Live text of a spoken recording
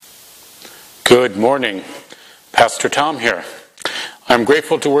Good morning. Pastor Tom here. I'm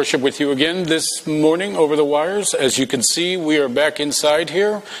grateful to worship with you again this morning over the wires. As you can see, we are back inside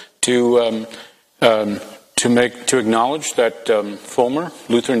here to acknowledge that Fulmer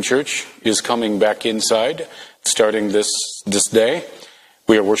Lutheran Church is coming back inside starting this day.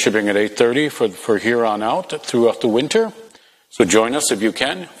 We are worshiping at 8:30 for here on out throughout the winter. So join us if you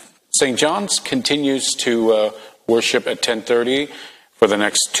can. St. John's continues to worship at 10:30 for the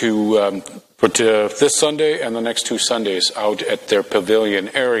next this Sunday and the next two Sundays out at their pavilion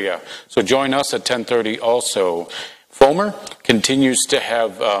area. So join us at 10:30 also. Fulmer continues to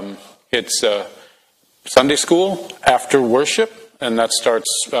have its Sunday school after worship, and that starts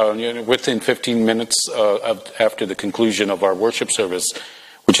within 15 minutes after the conclusion of our worship service,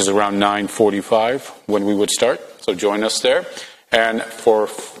 which is around 9:45 when we would start. So join us there. And for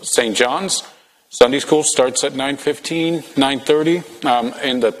St. John's, Sunday school starts at 9:15, 9:30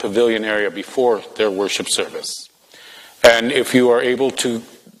 in the pavilion area before their worship service. And if you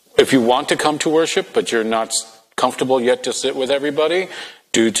want to come to worship, but you're not comfortable yet to sit with everybody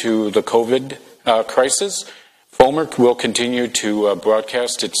due to the COVID crisis, Fulmer will continue to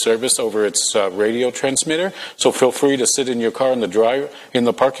broadcast its service over its radio transmitter. So feel free to sit in your car in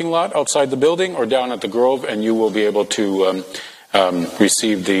the parking lot outside the building or down at the Grove, and you will be able to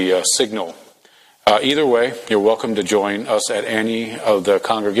receive the signal. Either way, you're welcome to join us at any of the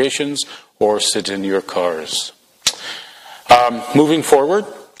congregations or sit in your cars. Moving forward,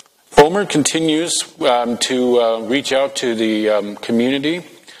 Fulmer continues to reach out to the community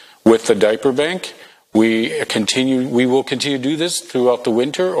with the diaper bank. We will continue to do this throughout the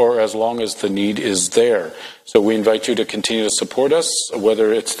winter or as long as the need is there. So we invite you to continue to support us,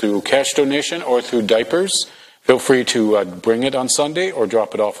 whether it's through cash donation or through diapers. Feel free to bring it on Sunday or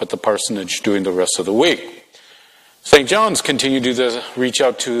drop it off at the parsonage during the rest of the week. St. John's continue to reach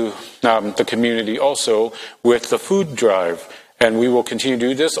out to the community also with the food drive. And we will continue to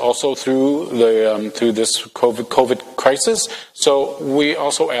do this also through this COVID crisis. So we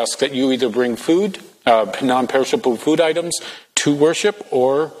also ask that you either bring food, non-perishable food items to worship,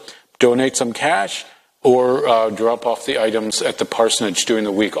 or donate some cash, or drop off the items at the parsonage during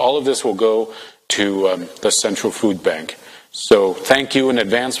the week. All of this will go to the Central Food Bank. So thank you in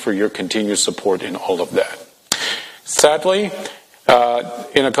advance for your continued support in all of that. Sadly,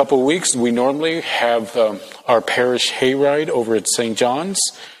 in a couple of weeks, we normally have our parish hayride over at St. John's,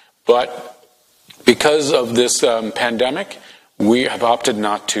 but because of this pandemic, we have opted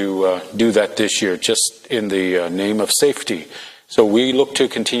not to do that this year, just in the name of safety. So we look to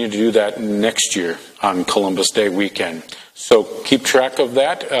continue to do that next year on Columbus Day weekend. So keep track of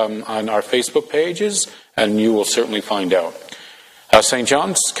that on our Facebook pages, and you will certainly find out. St.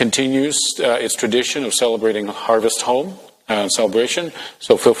 John's continues its tradition of celebrating Harvest Home celebration,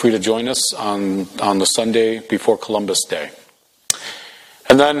 so feel free to join us on the Sunday before Columbus Day.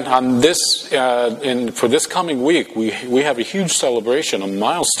 And then on for this coming week, we have a huge celebration, a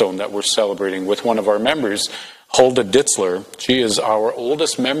milestone that we're celebrating with one of our members, Hulda Ditzler. She is our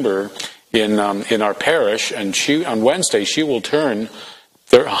oldest member in our parish, and on Wednesday she will turn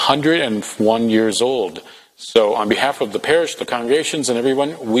 101 years old. So on behalf of the parish, the congregations, and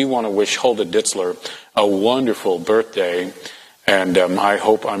everyone, we want to wish Hulda Ditzler a wonderful birthday, and I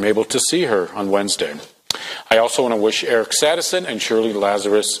hope I'm able to see her on Wednesday. I also want to wish Eric Sadison and Shirley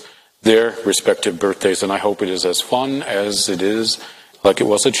Lazarus their respective birthdays, and I hope it is as fun as it is like it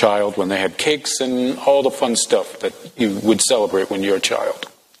was a child when they had cakes and all the fun stuff that you would celebrate when you're a child.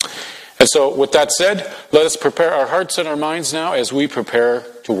 And so with that said, let us prepare our hearts and our minds now as we prepare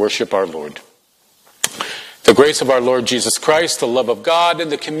to worship our Lord. The grace of our Lord Jesus Christ, the love of God,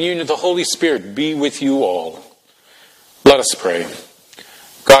 and the communion of the Holy Spirit be with you all. Let us pray.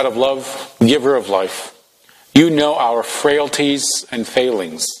 God of love, giver of life, you know our frailties and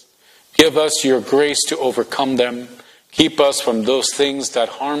failings. Give us your grace to overcome them. Keep us from those things that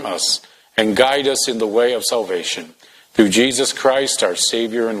harm us, and guide us in the way of salvation. Through Jesus Christ, our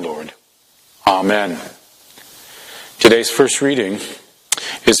Savior and Lord. Amen. Today's first reading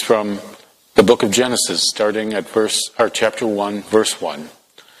is from the book of Genesis, starting at chapter 1, verse 1.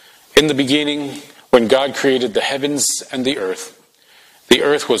 In the beginning, when God created the heavens and the earth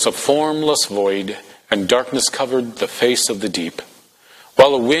was a formless void, and darkness covered the face of the deep,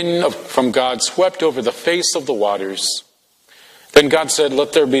 while a wind from God swept over the face of the waters. Then God said,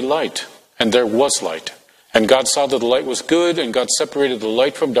 "Let there be light," and there was light. And God saw that the light was good, and God separated the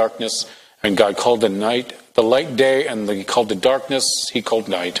light from darkness. And God called the light day, and He called the darkness, He called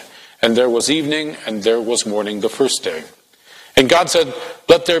night. And there was evening, and there was morning the first day. And God said,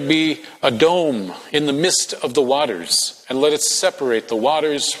 let there be a dome in the midst of the waters, and let it separate the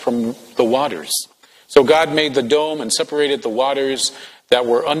waters from the waters. So God made the dome and separated the waters that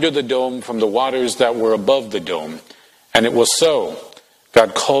were under the dome from the waters that were above the dome. And it was so.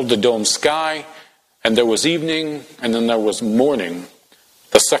 God called the dome sky, and there was evening, and then there was morning,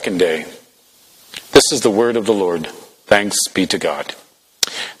 the second day. This is the word of the Lord. Thanks be to God.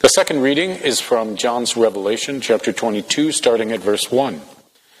 The second reading is from John's Revelation, chapter 22, starting at verse 1.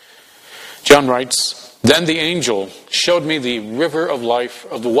 John writes, Then the angel showed me the river of life,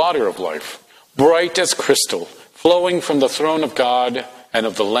 of the water of life, bright as crystal, flowing from the throne of God and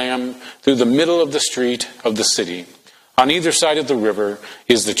of the Lamb through the middle of the street of the city. On either side of the river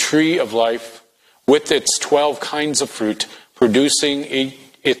is the tree of life, with its 12 kinds of fruit, producing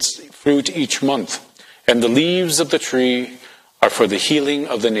its fruit each month. And the leaves of the tree are for the healing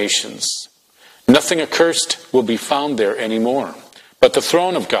of the nations. Nothing accursed will be found there anymore, but the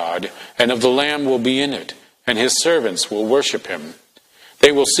throne of God and of the Lamb will be in it, and his servants will worship him.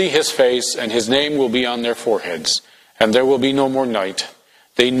 They will see his face, and his name will be on their foreheads, and there will be no more night.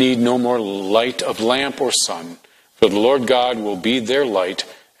 They need no more light of lamp or sun, for the Lord God will be their light,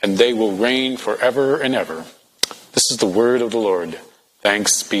 and they will reign forever and ever. This is the word of the Lord.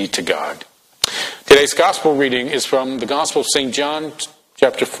 Thanks be to God. Today's gospel reading is from the Gospel of St. John,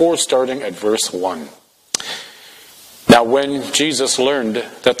 chapter 4, starting at verse 1. Now when Jesus learned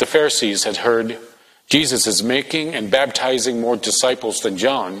that the Pharisees had heard Jesus is making and baptizing more disciples than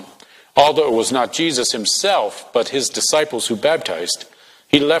John, although it was not Jesus himself, but his disciples who baptized,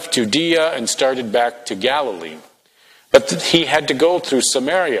 he left Judea and started back to Galilee. But he had to go through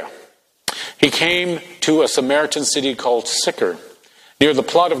Samaria. He came to a Samaritan city called Sychar, near the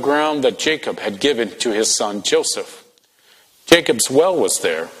plot of ground that Jacob had given to his son Joseph. Jacob's well was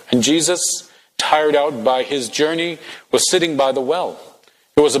there, and Jesus, tired out by his journey, was sitting by the well.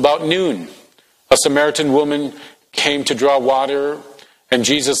 It was about noon. A Samaritan woman came to draw water, and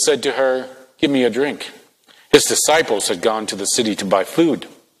Jesus said to her, "Give me a drink." His disciples had gone to the city to buy food.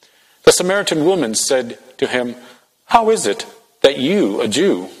 The Samaritan woman said to him, "How is it that you, a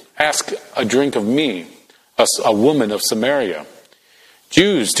Jew, ask a drink of me, a woman of Samaria?"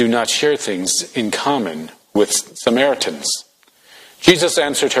 Jews do not share things in common with Samaritans. Jesus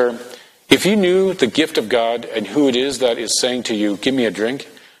answered her, "If you knew the gift of God and who it is that is saying to you, 'Give me a drink,'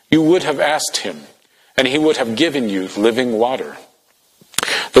 you would have asked him, and he would have given you living water."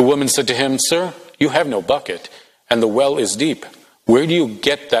 The woman said to him, "Sir, you have no bucket, and the well is deep. Where do you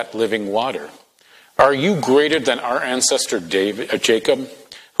get that living water? Are you greater than our ancestor Jacob,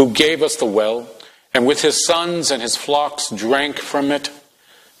 who gave us the well, and with his sons and his flocks drank from it?"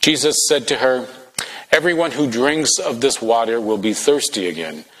 Jesus said to her, "Everyone who drinks of this water will be thirsty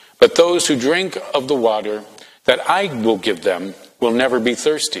again, but those who drink of the water that I will give them will never be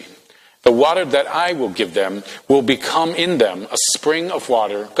thirsty. The water that I will give them will become in them a spring of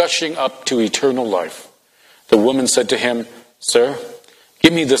water gushing up to eternal life." The woman said to him, "Sir,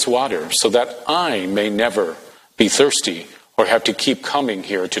 give me this water so that I may never be thirsty or have to keep coming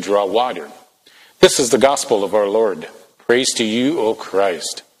here to draw water." This is the gospel of our Lord. Praise to you, O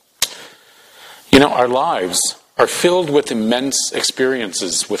Christ. You know, our lives are filled with immense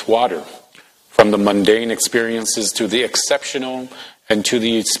experiences with water, from the mundane experiences to the exceptional and to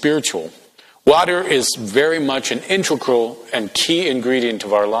the spiritual. Water is very much an integral and key ingredient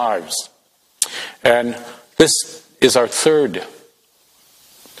of our lives. And this is our third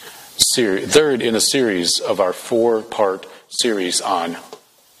in a series of our 4-part series on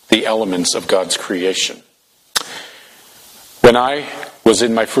the elements of God's creation. When I was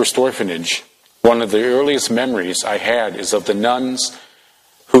in my first orphanage, one of the earliest memories I had is of the nuns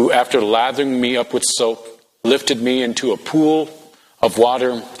who, after lathering me up with soap, lifted me into a pool of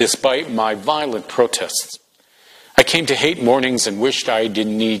water despite my violent protests. I came to hate mornings and wished I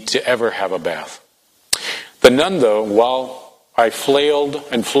didn't need to ever have a bath. The nun, though, while I flailed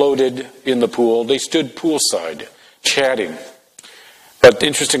and floated in the pool, they stood poolside, chatting. But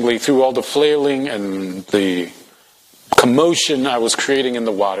interestingly, through all the flailing and the commotion I was creating in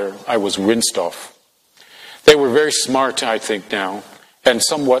the water, I was rinsed off. They were very smart, I think now, and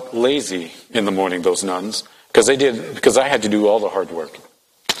somewhat lazy in the morning, those nuns, because I had to do all the hard work.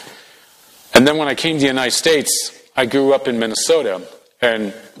 And then when I came to the United States, I grew up in Minnesota,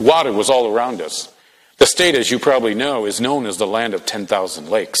 and water was all around us. The state, as you probably know, is known as the land of 10,000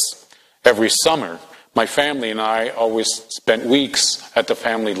 lakes. Every summer, my family and I always spent weeks at the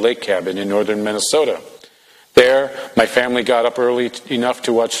family lake cabin in northern Minnesota. There, my family got up early enough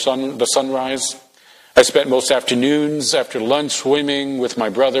to watch the sunrise. I spent most afternoons after lunch swimming with my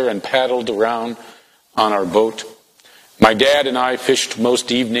brother and paddled around on our boat. My dad and I fished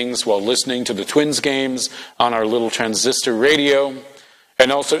most evenings while listening to the Twins games on our little transistor radio.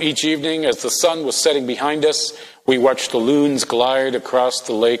 And also each evening, as the sun was setting behind us, we watched the loons glide across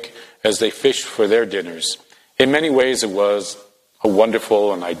the lake as they fished for their dinners. In many ways, it was a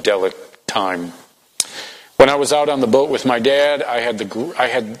wonderful and idyllic time. When I was out on the boat with my dad, I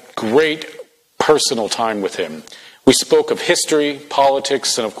had great personal time with him. We spoke of history,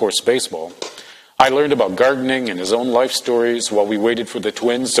 politics, and of course baseball. I learned about gardening and his own life stories while we waited for the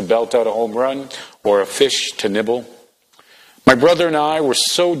Twins to belt out a home run or a fish to nibble. My brother and I were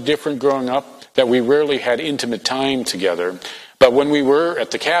so different growing up that we rarely had intimate time together. But when we were at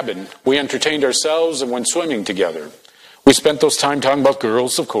the cabin, we entertained ourselves and went swimming together. We spent those time talking about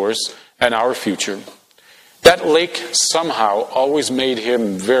girls, of course, and our future. That lake somehow always made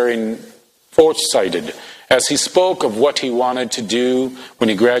him very foresighted as he spoke of what he wanted to do when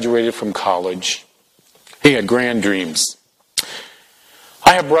he graduated from college. He had grand dreams.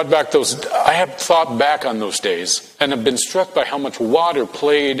 I have thought back on those days and have been struck by how much water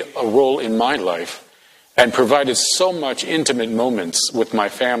played a role in my life and provided so much intimate moments with my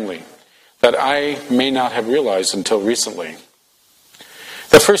family that I may not have realized until recently.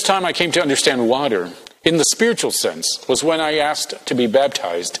 The first time I came to understand water in the spiritual sense was when I asked to be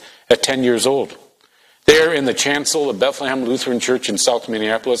baptized at 10 years old. There in the chancel of Bethlehem Lutheran Church in South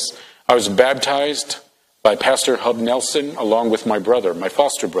Minneapolis, I was baptized by Pastor Hub Nelson along with my brother, my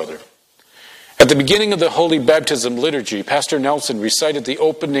foster brother. At the beginning of the Holy Baptism liturgy, Pastor Nelson recited the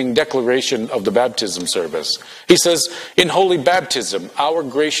opening declaration of the baptism service. He says, "In holy baptism, our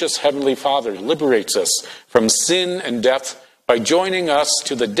gracious Heavenly Father liberates us from sin and death by joining us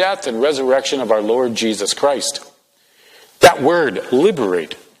to the death and resurrection of our Lord Jesus Christ." That word,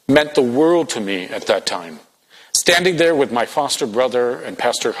 liberate, meant the world to me at that time. Standing there with my foster brother and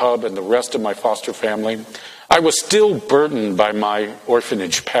Pastor Hub and the rest of my foster family, I was still burdened by my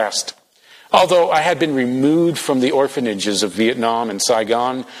orphanage past. Although I had been removed from the orphanages of Vietnam and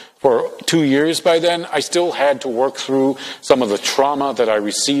Saigon for 2 years by then, I still had to work through some of the trauma that I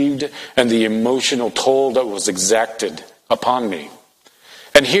received and the emotional toll that was exacted upon me.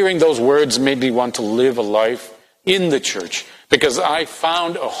 And hearing those words made me want to live a life in the church because I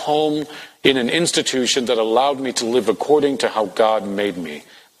found a home in an institution that allowed me to live according to how God made me.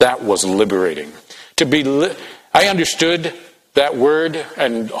 That was liberating. I understood that word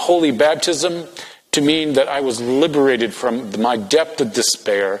and holy baptism to mean that I was liberated from my depth of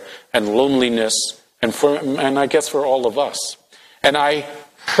despair and loneliness, and I guess for all of us. And I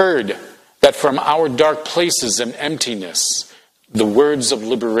heard that from our dark places and emptiness, the words of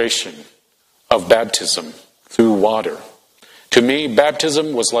liberation, of baptism through water. To me,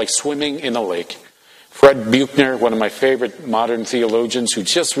 baptism was like swimming in a lake. Fred Buechner, one of my favorite modern theologians who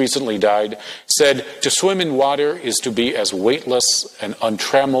just recently died, said, "To swim in water is to be as weightless and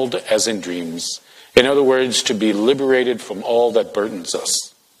untrammeled as in dreams." In other words, to be liberated from all that burdens us.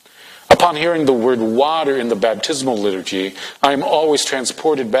 Upon hearing the word water in the baptismal liturgy, I am always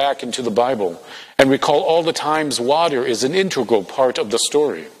transported back into the Bible and recall all the times water is an integral part of the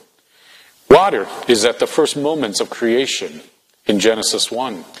story. Water is at the first moments of creation in Genesis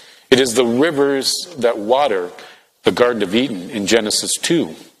 1. It is the rivers that water the Garden of Eden in Genesis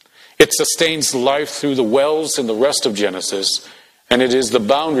 2. It sustains life through the wells in the rest of Genesis, and it is the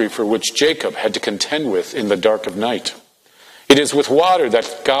boundary for which Jacob had to contend with in the dark of night. It is with water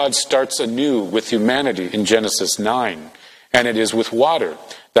that God starts anew with humanity in Genesis 9, and it is with water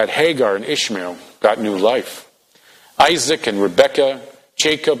that Hagar and Ishmael got new life. Isaac and Rebekah,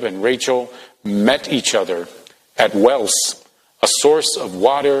 Jacob and Rachel met each other at wells, a source of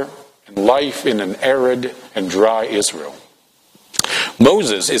water and life in an arid and dry Israel.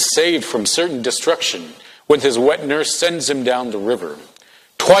 Moses is saved from certain destruction when his wet nurse sends him down the river.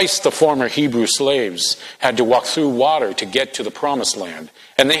 Twice the former Hebrew slaves had to walk through water to get to the promised land,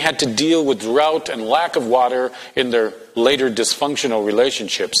 and they had to deal with drought and lack of water in their later dysfunctional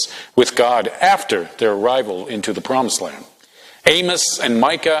relationships with God after their arrival into the promised land. Amos and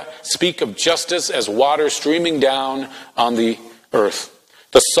Micah speak of justice as water streaming down on the earth.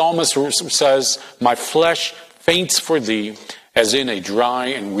 The psalmist says, "My flesh faints for thee, as in a dry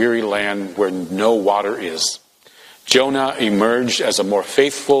and weary land where no water is." Jonah emerged as a more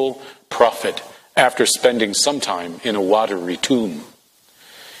faithful prophet after spending some time in a watery tomb.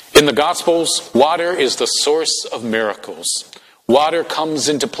 In the Gospels, water is the source of miracles. Water comes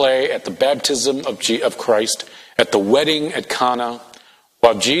into play at the baptism of Christ, at the wedding at Cana,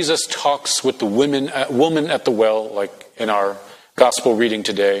 while Jesus talks with the woman at the well, like in our Gospel reading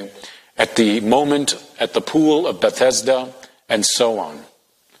today, at the moment at the pool of Bethesda, and so on.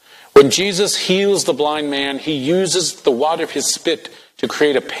 When Jesus heals the blind man, he uses the water of his spit to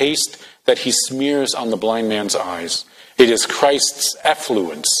create a paste that he smears on the blind man's eyes. It is Christ's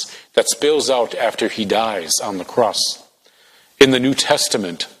effluence that spills out after he dies on the cross. In the New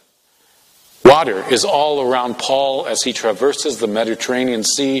Testament, water is all around Paul as he traverses the Mediterranean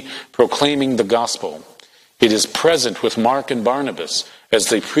Sea proclaiming the gospel. It is present with Mark and Barnabas as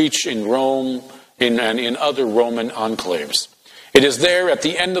they preach in Rome and in other Roman enclaves. It is there at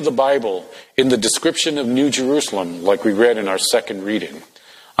the end of the Bible in the description of New Jerusalem, like we read in our second reading.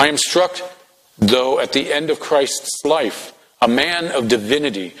 I am struck, though, at the end of Christ's life, a man of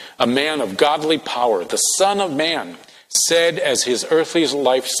divinity, a man of godly power, the Son of Man, said as his earthly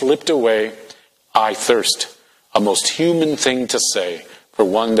life slipped away, "I thirst," a most human thing to say for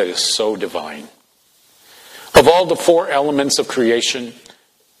one that is so divine. Of all the four elements of creation,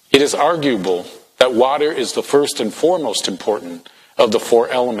 it is arguable that water is the first and foremost important of the four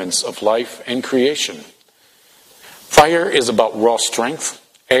elements of life and creation. Fire is about raw strength,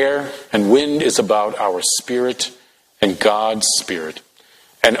 air and wind is about our spirit and God's spirit,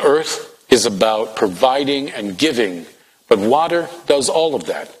 and earth is about providing and giving, but water does all of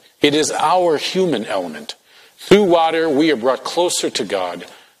that. It is our human element. Through water, we are brought closer to God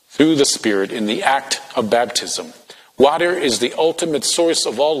through the Spirit in the act of baptism. Water is the ultimate source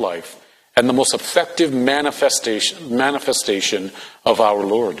of all life and the most effective manifestation of our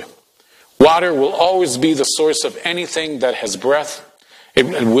Lord. Water will always be the source of anything that has breath. It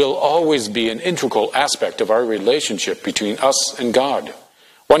will always be an integral aspect of our relationship between us and God.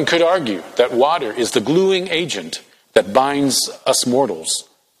 One could argue that water is the gluing agent that binds us mortals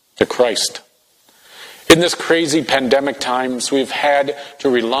to Christ. In this crazy pandemic times, we've had to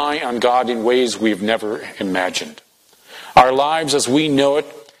rely on God in ways we've never imagined. Our lives as we know it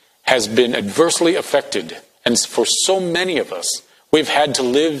has been adversely affected, and for so many of us, we've had to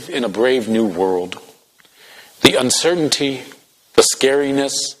live in a brave new world. The uncertainty, the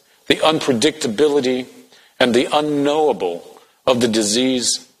scariness, the unpredictability, and the unknowable of the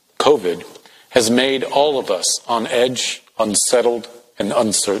disease, COVID, has made all of us on edge, unsettled, and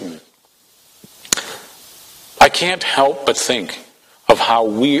uncertain. I can't help but think of how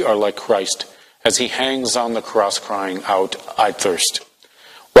we are like Christ as he hangs on the cross crying out, "I thirst."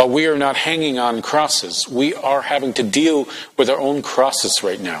 While we are not hanging on crosses, we are having to deal with our own crosses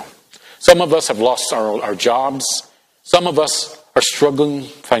right now. Some of us have lost our jobs. Some of us are struggling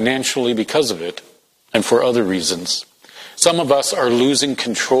financially because of it and for other reasons. Some of us are losing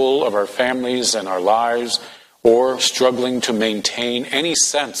control of our families and our lives or struggling to maintain any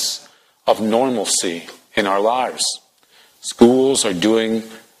sense of normalcy in our lives. Schools are doing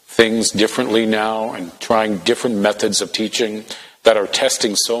things differently now and trying different methods of teaching that are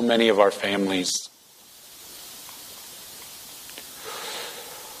testing so many of our families.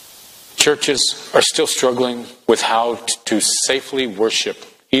 Churches are still struggling with how to safely worship,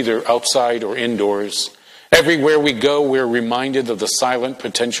 either outside or indoors. Everywhere we go, we're reminded of the silent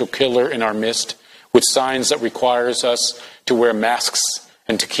potential killer in our midst, with signs that requires us to wear masks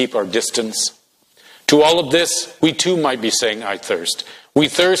and to keep our distance. To all of this, we too might be saying, "I thirst." We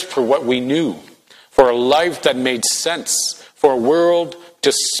thirst for what we knew, for a life that made sense, for a world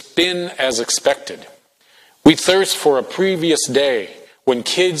to spin as expected. We thirst for a previous day when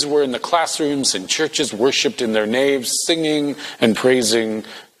kids were in the classrooms and churches worshipped in their naves, singing and praising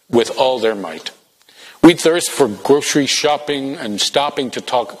with all their might. We thirst for grocery shopping and stopping to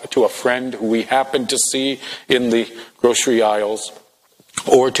talk to a friend who we happened to see in the grocery aisles,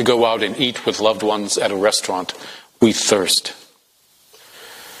 or to go out and eat with loved ones at a restaurant. We thirst.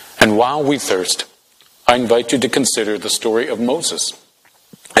 And while we thirst, I invite you to consider the story of Moses.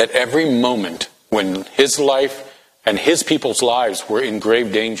 At every moment when his life and his people's lives were in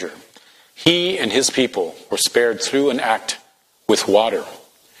grave danger, he and his people were spared through an act with water.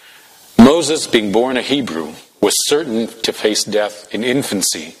 Moses, being born a Hebrew, was certain to face death in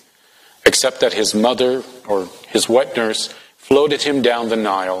infancy, except that his mother or his wet nurse floated him down the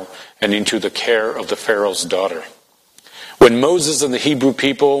Nile and into the care of the Pharaoh's daughter. When Moses and the Hebrew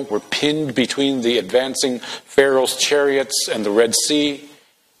people were pinned between the advancing Pharaoh's chariots and the Red Sea,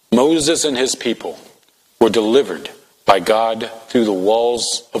 Moses and his people were delivered by God through the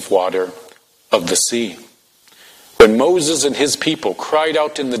walls of water of the sea. When Moses and his people cried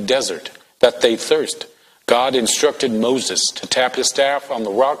out in the desert that they thirst, God instructed Moses to tap his staff on the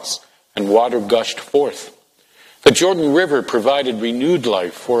rocks and water gushed forth. The Jordan River provided renewed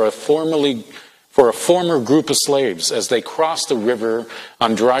life for a former group of slaves as they crossed the river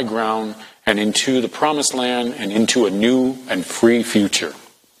on dry ground and into the promised land and into a new and free future.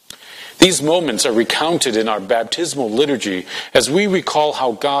 These moments are recounted in our baptismal liturgy as we recall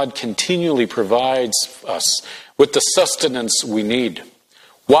how God continually provides us with the sustenance we need.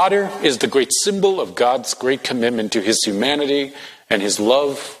 Water is the great symbol of God's great commitment to his humanity and his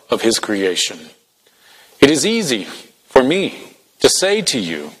love of his creation. It is easy for me to say to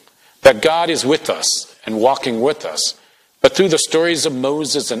you that God is with us and walking with us, but through the stories of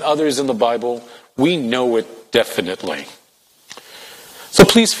Moses and others in the Bible, we know it definitely. So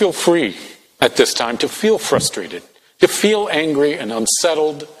please feel free at this time to feel frustrated, to feel angry and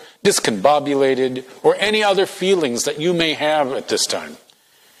unsettled, discombobulated, or any other feelings that you may have at this time.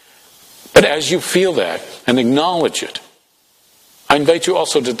 But as you feel that and acknowledge it, I invite you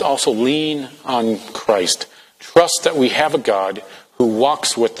also to lean on Christ. Trust that we have a God who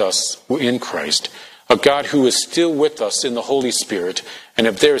walks with us in Christ, a God who is still with us in the Holy Spirit. And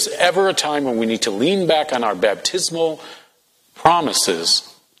if there's ever a time when we need to lean back on our baptismal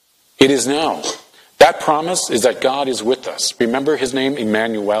promises, it is now. That promise is that God is with us. Remember his name,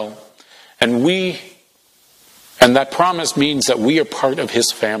 Emmanuel. And that promise means that we are part of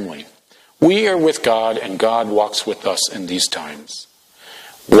his family. We are with God and God walks with us in these times.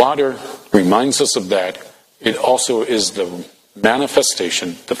 Water reminds us of that. It also is the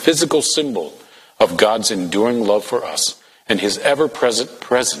manifestation, the physical symbol of God's enduring love for us and his ever-present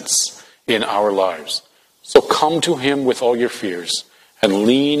presence in our lives. So come to him with all your fears and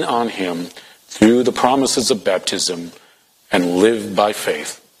lean on him through the promises of baptism and live by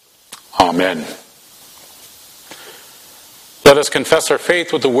faith. Amen. Let us confess our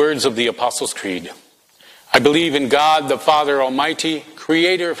faith with the words of the Apostles' Creed. I believe in God, the Father Almighty,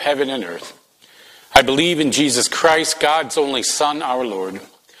 creator of heaven and earth. I believe in Jesus Christ, God's only Son, our Lord,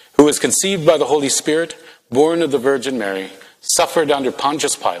 who was conceived by the Holy Spirit, born of the Virgin Mary, suffered under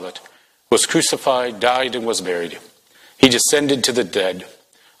Pontius Pilate, was crucified, died, and was buried. He descended to the dead.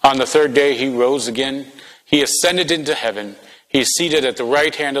 On the third day he rose again. He ascended into heaven. He is seated at the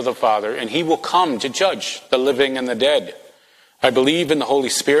right hand of the Father, and he will come to judge the living and the dead. I believe in the Holy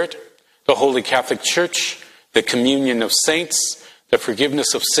Spirit, the Holy Catholic Church, the communion of saints, the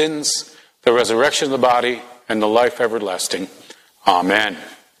forgiveness of sins, the resurrection of the body, and the life everlasting. Amen.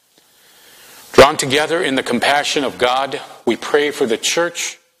 Drawn together in the compassion of God, we pray for the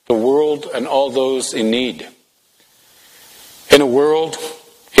church, the world, and all those in need. In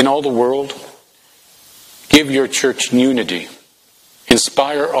all the world, give your church unity.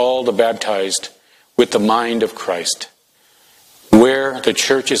 Inspire all the baptized with the mind of Christ. Where the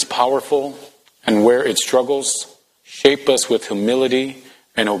church is powerful and where it struggles, shape us with humility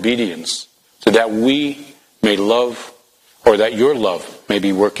and obedience so that we may love, or that your love may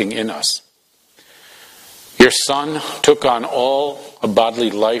be working in us. Your Son took on all a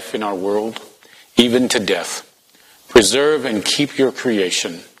bodily life in our world, even to death. Preserve and keep your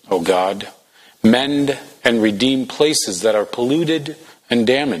creation, O God. Mend and redeem places that are polluted and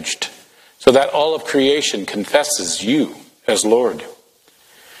damaged, so that all of creation confesses you as Lord.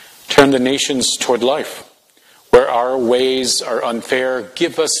 Turn the nations toward life. Where our ways are unfair,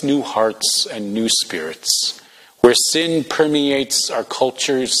 give us new hearts and new spirits. Where sin permeates our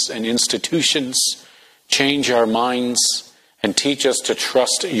cultures and institutions, change our minds and teach us to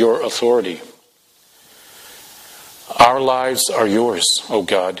trust your authority. Our lives are yours, O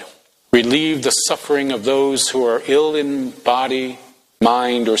God. Relieve the suffering of those who are ill in body,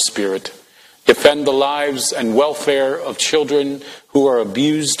 mind, or spirit. Defend the lives and welfare of children who are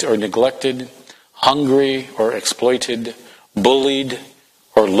abused or neglected, hungry or exploited, bullied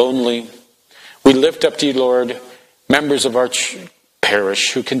or lonely. We lift up to you, Lord, members of our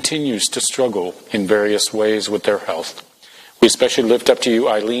parish who continues to struggle in various ways with their health. We especially lift up to you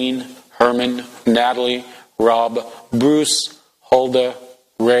Eileen, Herman, Natalie, Rob, Bruce, Hulda,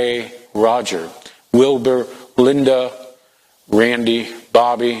 Ray, Roger, Wilbur, Linda, Randy,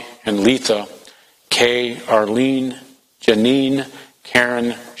 Bobby, and Letha, Kay, Arlene, Janine,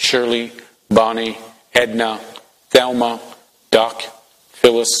 Karen, Shirley, Bonnie, Edna, Thelma, Doc,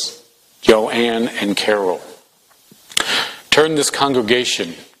 Phyllis, Joanne, and Carol. Turn this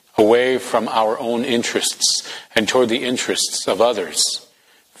congregation away from our own interests and toward the interests of others.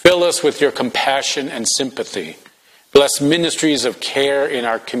 Fill us with your compassion and sympathy. Bless ministries of care in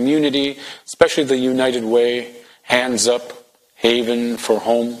our community, especially the United Way, Hands Up, Haven for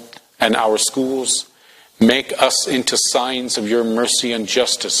Home, and our schools. Make us into signs of your mercy and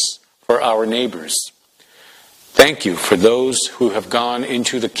justice for our neighbors. Thank you for those who have gone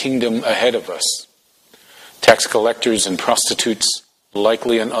into the kingdom ahead of us. Tax collectors and prostitutes,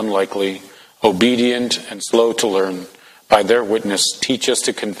 likely and unlikely, obedient and slow to learn, by their witness, teach us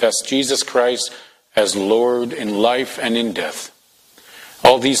to confess Jesus Christ as Lord in life and in death.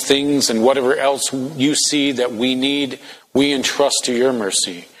 All these things and whatever else you see that we need, we entrust to your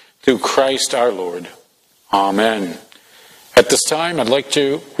mercy through Christ our Lord. Amen. At this time, I'd like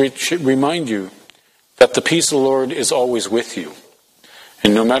to remind you that the peace of the Lord is always with you.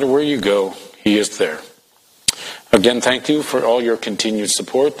 And no matter where you go, he is there. Again, thank you for all your continued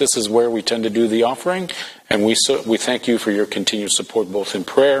support. This is where we tend to do the offering, and we thank you for your continued support both in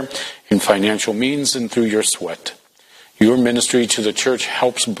prayer, in financial means, and through your sweat. Your ministry to the church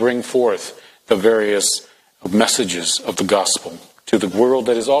helps bring forth the various messages of the gospel to the world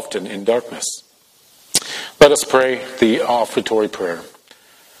that is often in darkness. Let us pray the offertory prayer.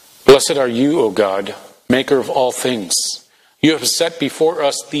 Blessed are you, O God, maker of all things. You have set before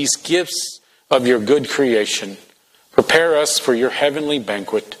us these gifts of your good creation. Prepare us for your heavenly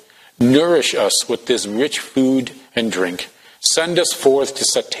banquet. Nourish us with this rich food and drink. Send us forth to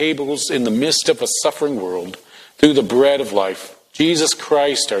set tables in the midst of a suffering world through the bread of life, Jesus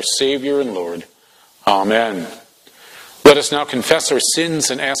Christ, our Savior and Lord. Amen. Let us now confess our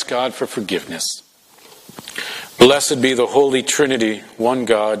sins and ask God for forgiveness. Blessed be the Holy Trinity, one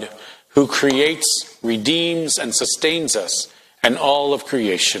God, who creates, redeems, and sustains us and all of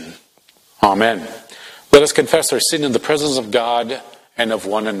creation. Amen. Let us confess our sin in the presence of God and of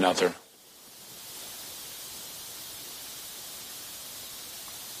one another.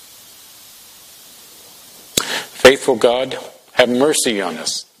 Faithful God, have mercy on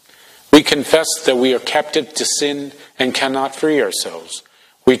us. We confess that we are captive to sin and cannot free ourselves.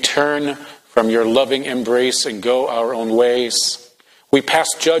 We turn from your loving embrace and go our own ways. We pass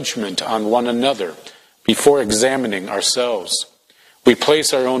judgment on one another before examining ourselves. We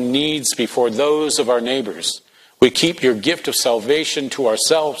place our own needs before those of our neighbors. We keep your gift of salvation to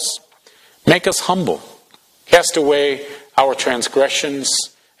ourselves. Make us humble. Cast away our transgressions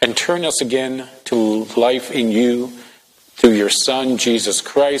and turn us again to life in you through your Son, Jesus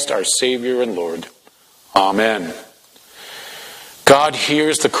Christ, our Savior and Lord. Amen. God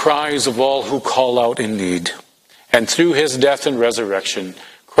hears the cries of all who call out in need. And through his death and resurrection,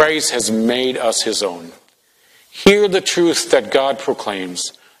 Christ has made us his own. Hear the truth that God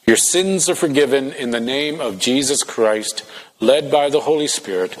proclaims. Your sins are forgiven in the name of Jesus Christ, led by the Holy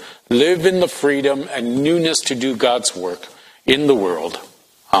Spirit. Live in the freedom and newness to do God's work in the world.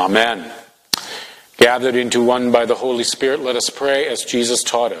 Amen. Gathered into one by the Holy Spirit, let us pray as Jesus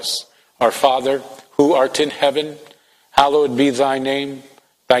taught us. Our Father, who art in heaven, hallowed be thy name.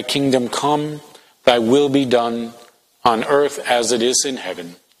 Thy kingdom come, thy will be done, on earth as it is in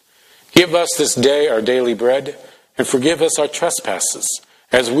heaven. Give us this day our daily bread, and forgive us our trespasses,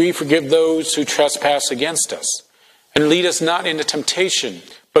 as we forgive those who trespass against us. And lead us not into temptation,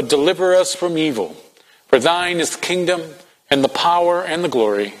 but deliver us from evil. For thine is the kingdom, and the power, and the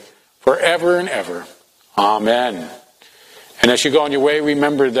glory, forever and ever. Amen. And as you go on your way,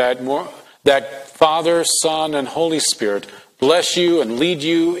 remember that Father, Son, and Holy Spirit bless you and lead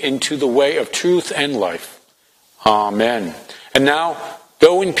you into the way of truth and life. Amen. And now,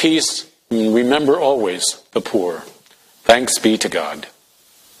 go in peace, and remember always the poor. Thanks be to God.